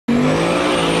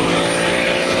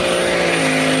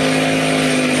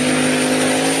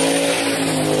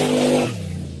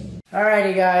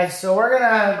Alrighty guys, so we're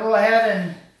gonna go ahead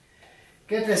and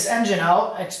get this engine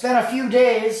out. It's been a few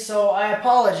days, so I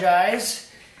apologize,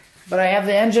 but I have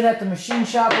the engine at the machine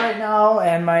shop right now,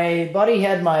 and my buddy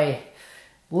had my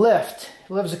lift.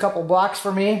 He lives a couple blocks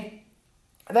from me.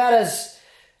 I've had his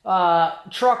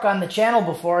truck on the channel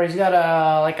before. He's got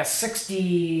a like a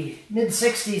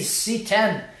mid-60s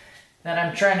C10 that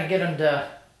I'm trying to get him to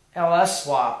LS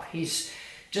swap. He's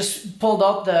just pulled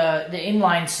out the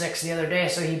inline 6 the other day,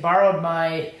 so he borrowed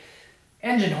my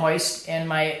engine hoist and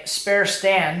my spare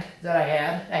stand that I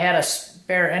had. I had a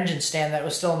spare engine stand that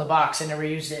was still in the box. I never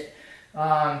used it.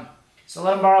 So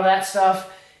let him borrow that stuff.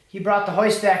 He brought the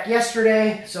hoist back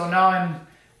yesterday, so now I'm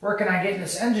working on getting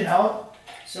this engine out.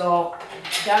 So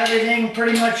got everything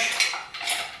pretty much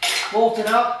bolted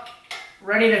up,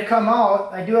 ready to come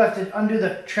out. I do have to undo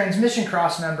the transmission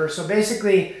cross member. So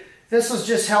basically, this was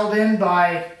just held in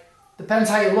by, depends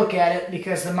how you look at it,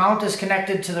 because the mount is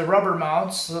connected to the rubber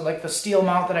mounts. So like the steel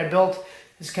mount that I built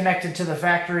is connected to the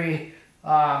factory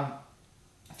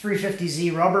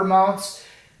 350Z rubber mounts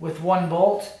with one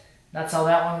bolt. That's how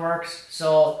that one works.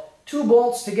 So 2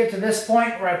 bolts to get to this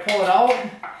point where I pull it out,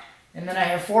 and then I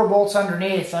have 4 bolts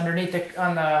underneath the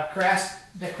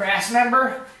craps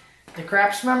member.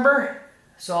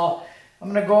 So I'm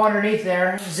gonna go underneath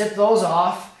there, zip those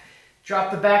off,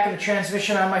 drop the back of the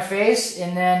transmission on my face,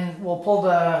 and then we'll pull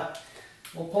the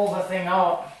thing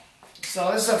out.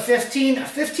 So this is a 15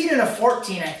 and a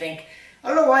 14, I think. I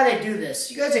don't know why they do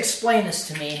this. You guys explain this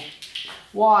to me.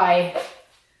 Why?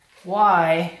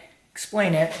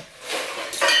 Explain it.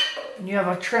 And you have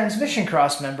a transmission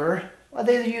cross member. Why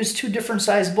they use 2 different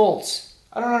size bolts?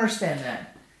 I don't understand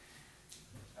that.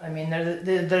 I mean,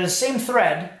 they're the same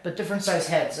thread, but different size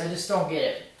heads. I just don't get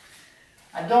it.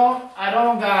 I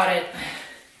don't got it.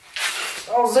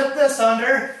 So I'll zip this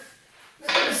under,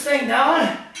 zip this thing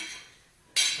down.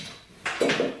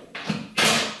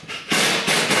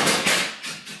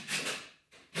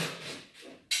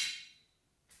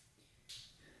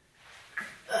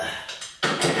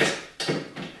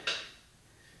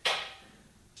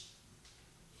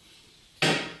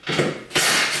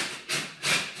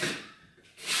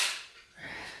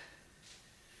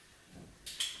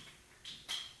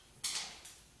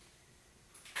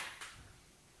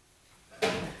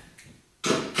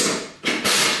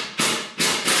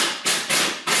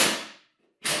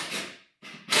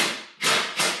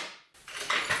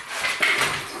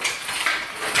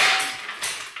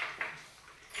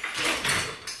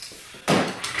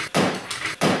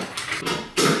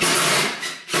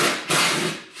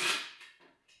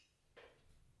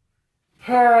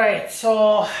 Alright,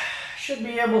 so should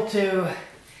be able to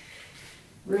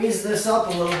raise this up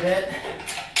a little bit.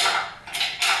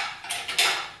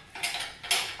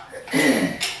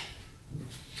 I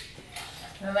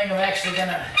think I'm actually going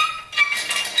to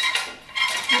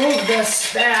move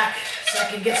this back so I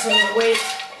can get some of the weight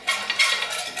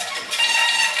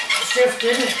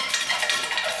shifted.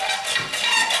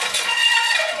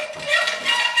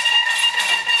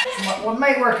 What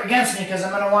might work against me because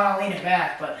I'm going to want to lean it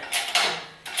back, but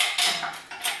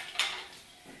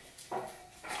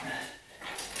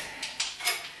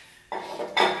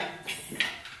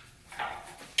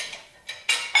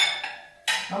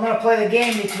I'm going to play the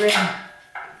game between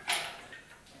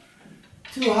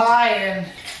too high and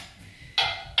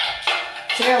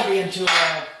tail being too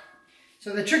low.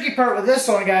 So the tricky part with this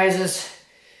one, guys, is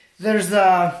there's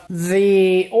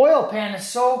the oil pan is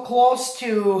so close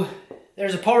to,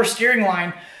 there's a power steering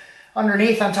line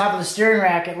underneath on top of the steering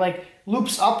rack. It like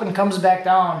loops up and comes back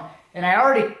down. And I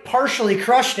already partially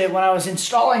crushed it when I was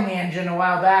installing the engine a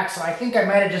while back, so I think I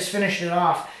might have just finished it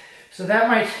off. So that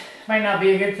might not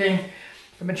be a good thing.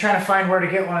 I've been trying to find where to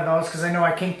get one of those because I know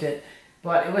I kinked it.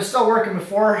 But it was still working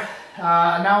before.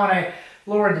 Now when I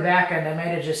lowered the back end, I might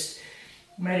have just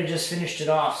finished it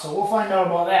off. So we'll find out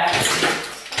about that.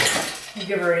 We'll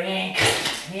give her a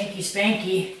yanky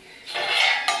spanky.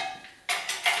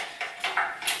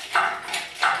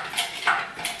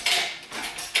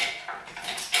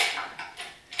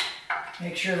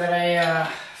 Make sure that I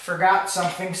forgot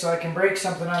something so I can break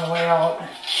something on the way out.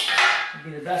 Would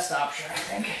be the best option, I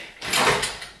think.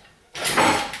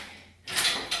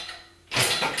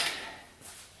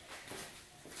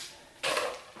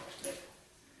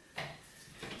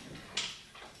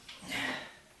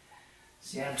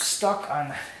 See, I'm stuck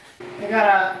on. I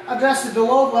gotta adjust the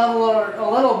load level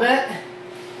a little bit,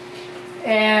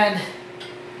 and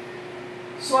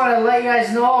just want to let you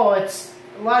guys know it's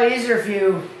a lot easier if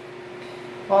you.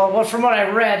 Well, from what I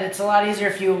read, it's a lot easier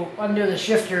if you undo the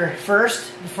shifter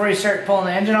first before you start pulling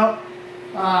the engine out.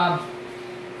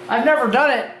 I've never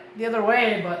done it the other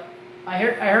way, but I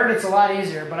heard it's a lot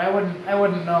easier, but I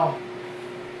wouldn't know.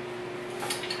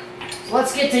 So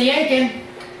let's get to yanking.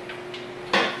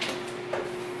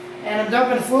 And I'm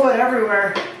dumping fluid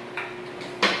everywhere.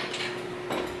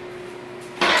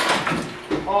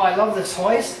 Oh, I love this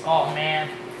hoist. Oh man,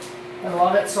 I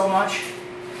love it so much.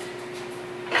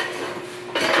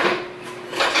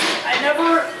 I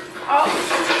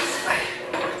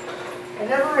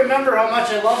never remember how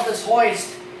much I love this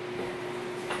hoist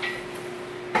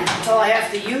until I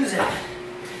have to use it.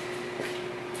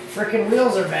 Frickin'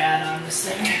 wheels are bad on this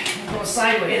thing. It goes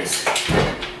sideways. So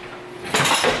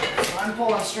I'm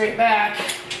pulling straight back.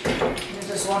 It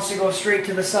just wants to go straight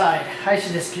to the side. I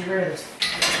should just get rid of this.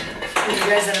 You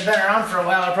guys that have been around for a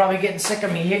while are probably getting sick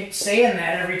of me saying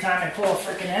that every time I pull a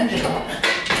frickin' engine out.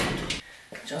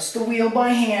 Just the wheel by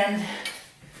hand.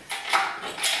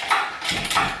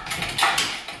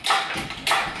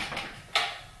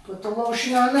 Put the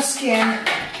lotion on the skin.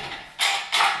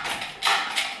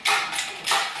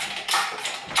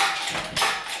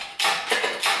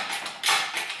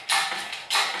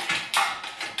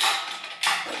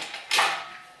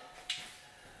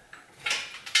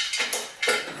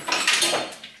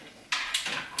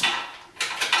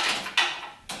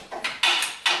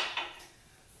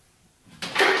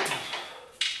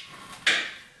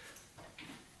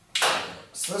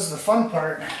 So this is the fun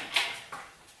part.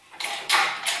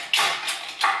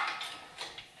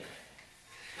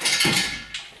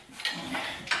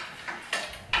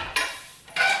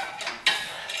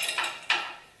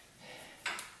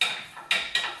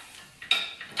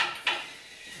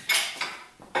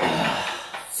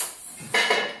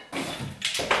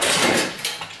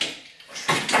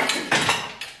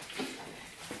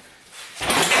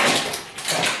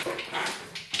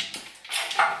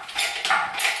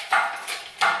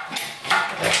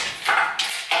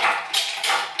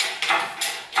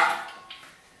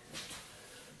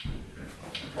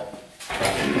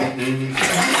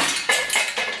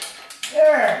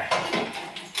 There.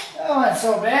 That wasn't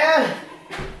so bad.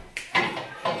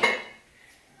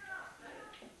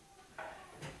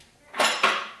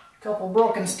 Couple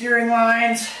broken steering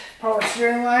lines, power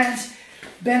steering lines,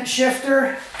 bent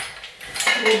shifter.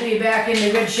 We'll be back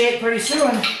into good shape pretty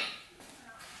soon.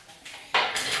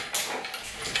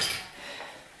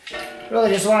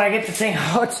 Really just want to get the thing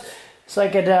out so I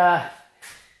could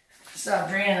stop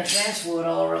draining the trans fluid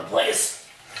all over the place.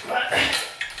 But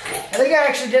I think I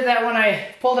actually did that when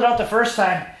I pulled it out the first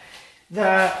time.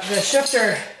 The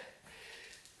shifter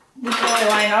didn't really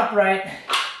line up right.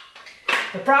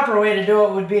 The proper way to do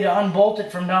it would be to unbolt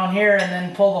it from down here and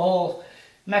then pull the whole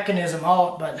mechanism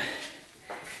out, but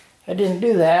I didn't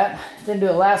do that. Didn't do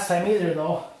it last time either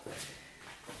though.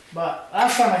 But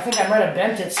last time I think I might have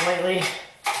bent it slightly.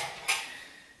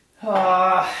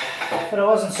 But it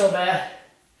wasn't so bad.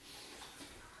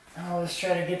 I'll just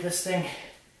try to get this thing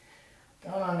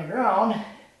down on the ground,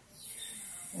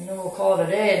 and then we'll call it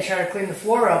a day and try to clean the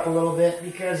floor up a little bit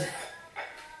because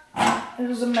it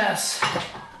was a mess.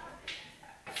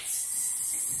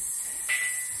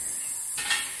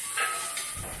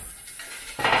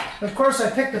 Of course,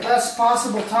 I picked the best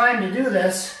possible time to do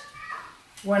this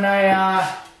when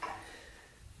I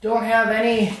don't have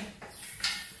any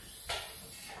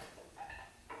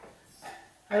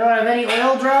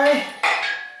oil dry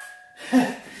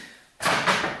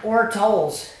or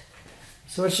towels.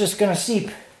 So it's just gonna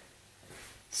seep.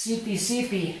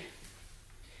 Seepy.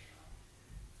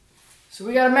 So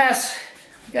we got a mess.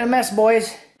 We got a mess,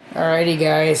 boys. Alrighty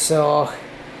guys, so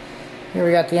here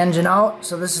we got the engine out.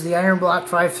 So this is the Iron Block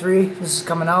 5.3. This is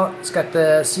coming out. It's got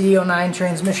the CD09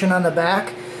 transmission on the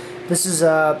back. This is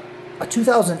a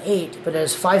 2008, but it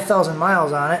has 5,000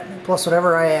 miles on it, plus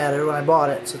whatever I added when I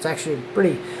bought it. So it's actually a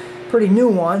pretty new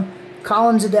one.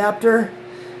 Collins adapter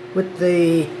with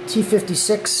the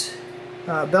T56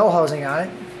 bell housing on it.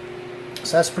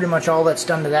 So that's pretty much all that's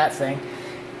done to that thing.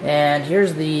 And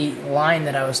here's the line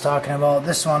that I was talking about.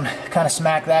 This one kind of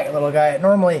smacked that little guy. It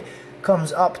normally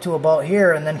comes up to about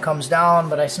here and then comes down,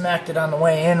 but I smacked it on the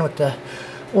way in with the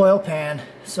oil pan.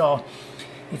 So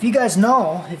if you guys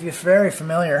know, if you're very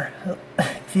familiar,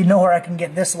 if you know where I can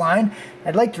get this line,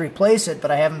 I'd like to replace it,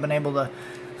 but I haven't been able to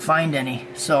find any.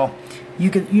 So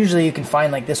usually you can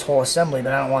find like this whole assembly,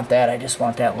 but I don't want that. I just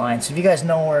want that line. So if you guys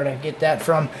know where to get that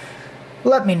from,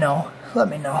 let me know.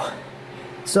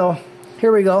 So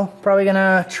here we go. Probably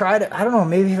gonna try to, I don't know,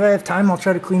 maybe if I have time I'll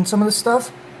try to clean some of this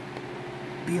stuff.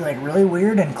 Be like really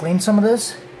weird and clean some of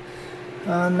this.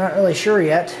 I'm not really sure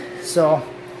yet. So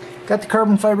got the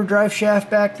carbon fiber drive shaft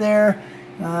back there,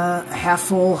 a half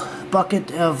full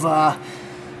bucket of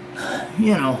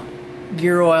you know,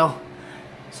 gear oil,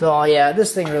 So yeah,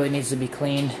 this thing really needs to be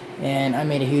cleaned, and I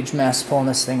made a huge mess pulling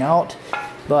this thing out.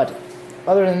 But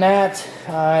other than that,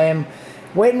 I'm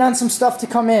waiting on some stuff to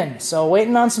come in. So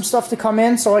waiting on some stuff to come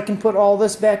in so I can put all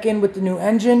this back in with the new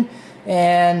engine.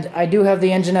 And I do have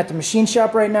the engine at the machine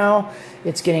shop right now.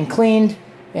 It's getting cleaned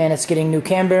and it's getting new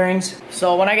cam bearings.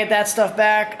 So when I get that stuff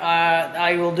back,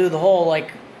 I will do the whole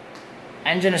like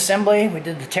engine assembly. We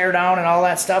did the tear down and all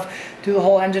that stuff. Do the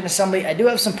whole engine assembly. I do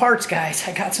have some parts, guys.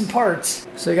 I got some parts.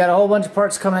 So we got a whole bunch of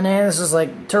parts coming in. This is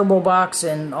like turbo box,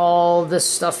 and all this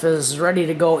stuff is ready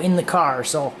to go in the car.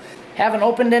 So haven't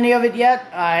opened any of it yet.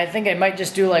 I think I might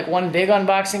just do like one big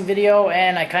unboxing video,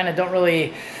 and I kind of don't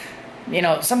really, you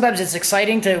know, sometimes it's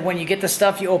exciting to when you get the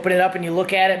stuff, you open it up and you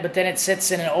look at it, but then it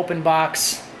sits in an open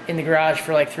box in the garage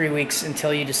for like 3 weeks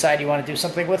until you decide you want to do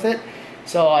something with it.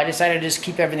 So I decided to just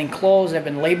keep everything closed. I've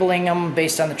been labeling them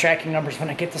based on the tracking numbers when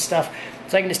I get the stuff.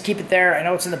 So I can just keep it there. I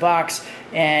know it's in the box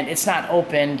and it's not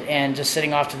opened and just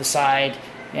sitting off to the side,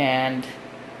 and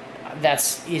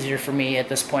that's easier for me at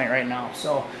this point right now.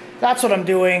 So that's what I'm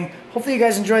doing. Hopefully you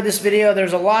guys enjoyed this video.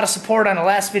 There's a lot of support on the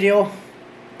last video.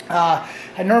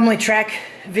 I normally track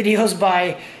videos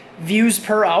by views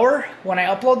per hour when I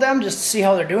upload them just to see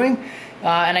how they're doing.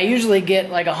 And I usually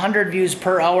get like 100 views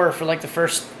per hour for like the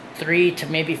first 3 to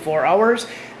maybe 4 hours.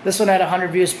 This one had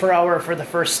 100 views per hour for the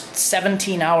first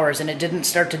 17 hours, and it didn't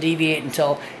start to deviate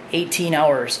until 18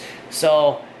 hours.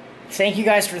 So thank you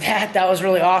guys for that. That was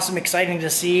really awesome, exciting to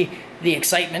see the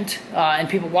excitement and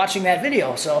people watching that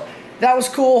video. So that was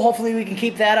cool. Hopefully we can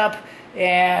keep that up,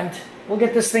 and we'll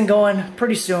get this thing going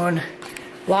pretty soon.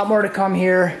 A lot more to come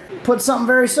here. Put something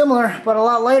very similar, but a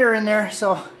lot lighter in there.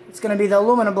 So it's going to be the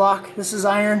aluminum block. This is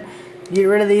iron. Get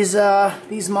rid of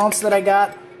these mounts that I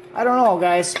got. I don't know,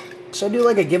 guys. Should I do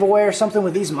like a giveaway or something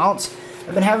with these mounts?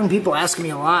 I've been having people ask me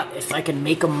a lot if I can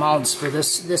make them mounts for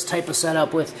this type of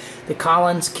setup with the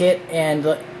Collins kit and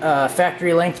the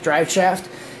factory length drive shaft.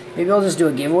 Maybe I'll just do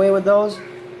a giveaway with those.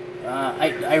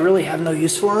 I really have no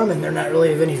use for them, and they're not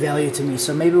really of any value to me.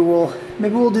 So maybe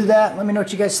we'll do that. Let me know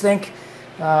what you guys think.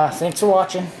 Thanks for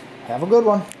watching. Have a good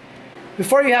one.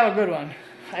 Before you have a good one,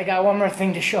 I got one more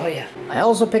thing to show you. I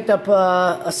also picked up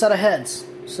a set of heads.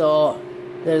 So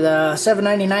they're the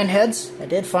 $7.99 heads. I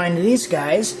did find these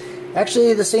guys.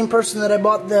 Actually, the same person that I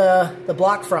bought the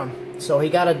block from. So he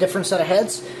got a different set of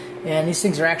heads, and these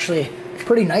things are actually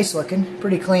pretty nice looking,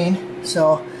 pretty clean.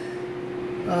 So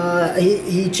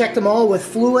he checked them all with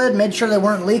fluid, made sure they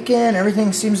weren't leaking.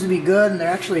 Everything seems to be good, and they're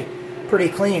actually pretty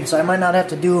clean. So I might not have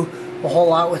to do a whole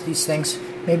lot with these things.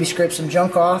 Maybe scrape some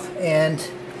junk off, and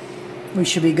we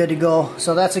should be good to go.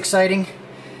 So that's exciting,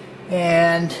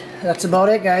 and that's about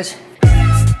it, guys.